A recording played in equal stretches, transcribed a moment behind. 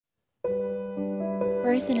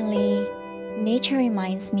Personally, nature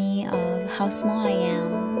reminds me of how small I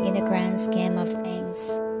am in the grand scheme of things,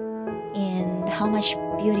 and how much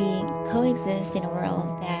beauty coexists in a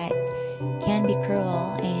world that can be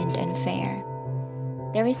cruel and unfair.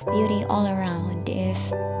 There is beauty all around if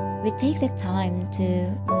we take the time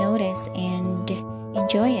to notice and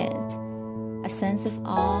enjoy it. A sense of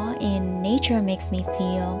awe in nature makes me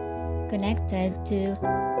feel connected to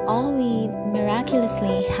all we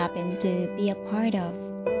miraculously happen to be a part of.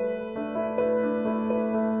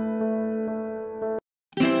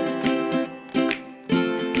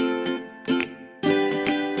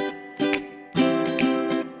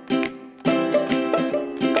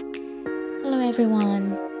 Hello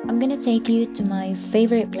everyone, I'm gonna take you to my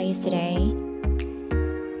favorite place today.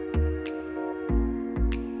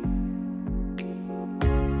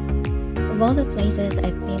 Of all the places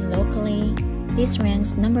I've been locally, this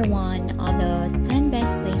ranks number one of the 10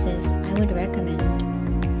 best places I would recommend.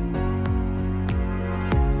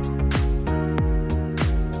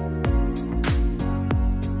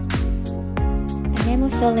 A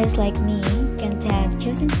Nemophilist like me can tag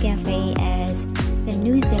Chosen's Cafe as the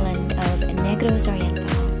New Zealand of Negros Oriental.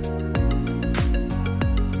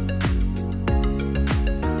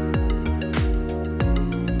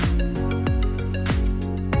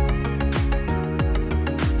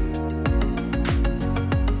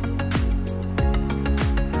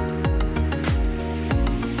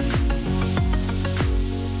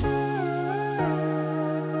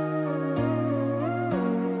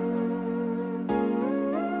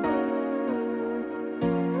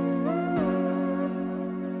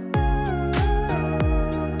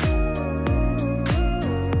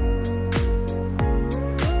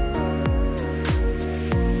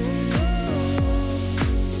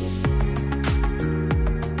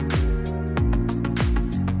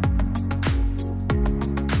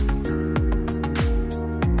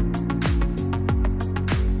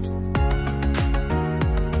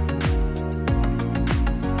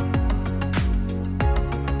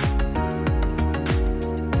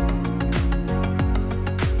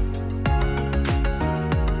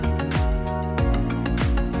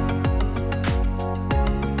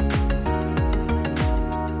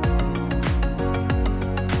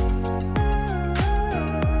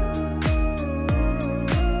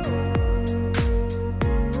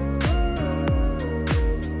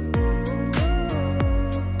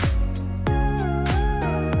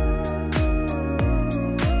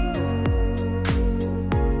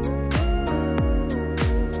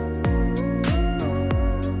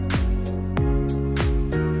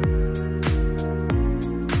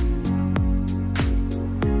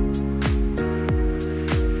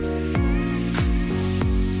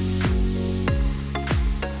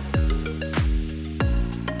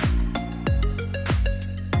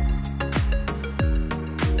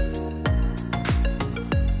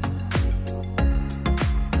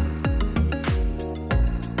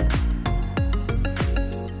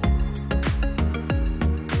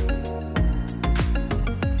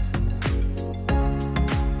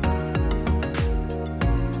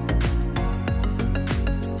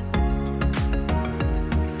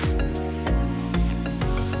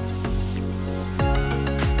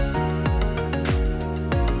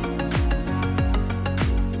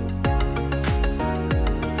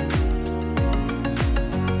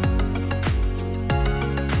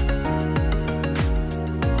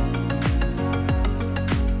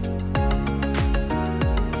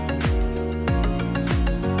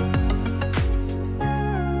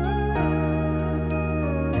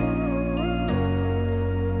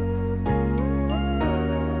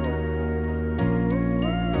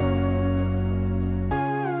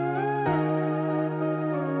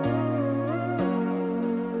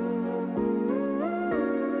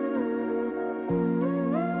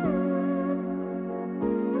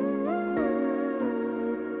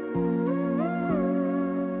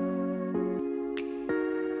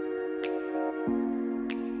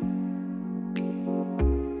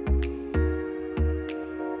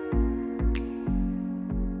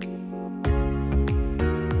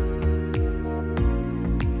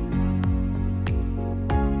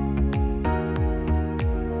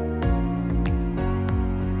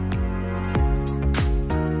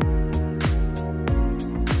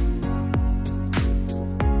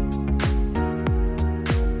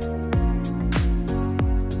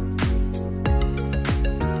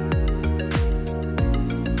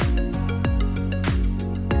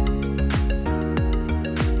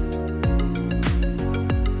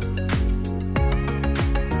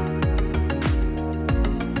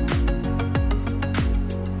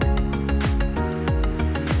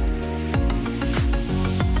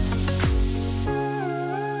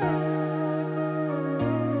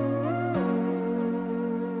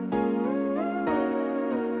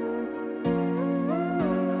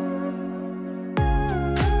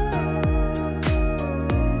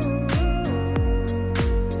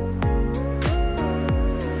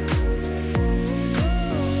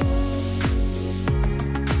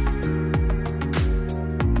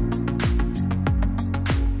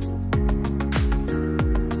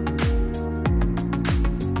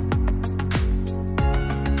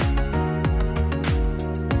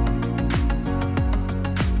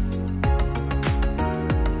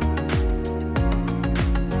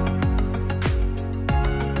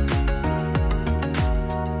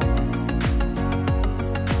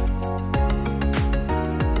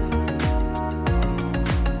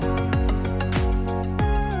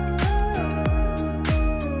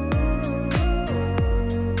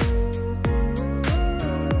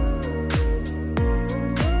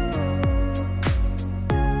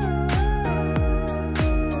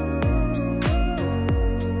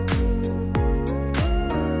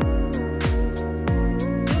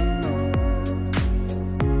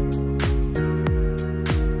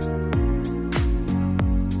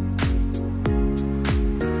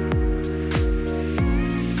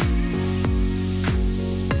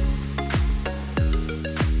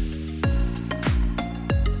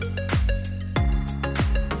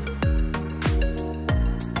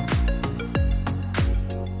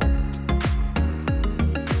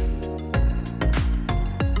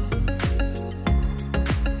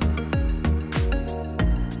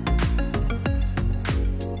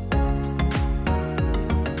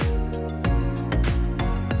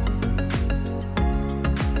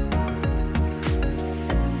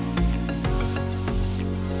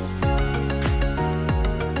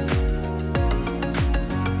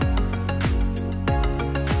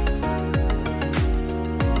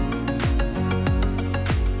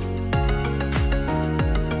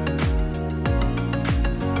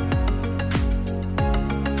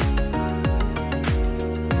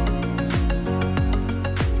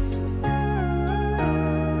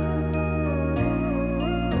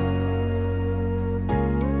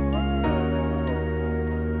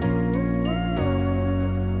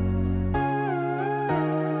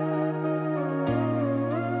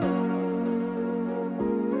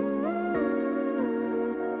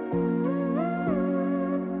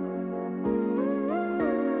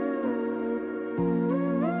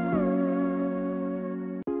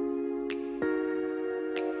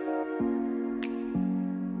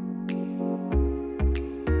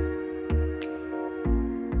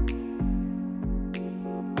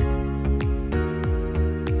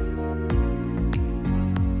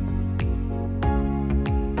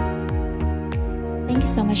 thank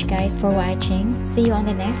you so much guys for watching. See you on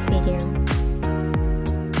the next video.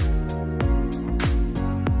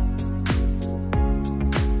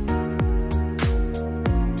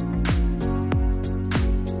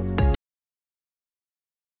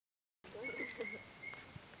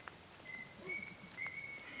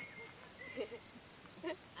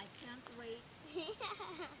 I can't wait.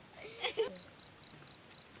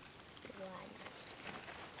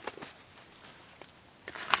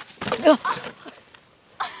 One.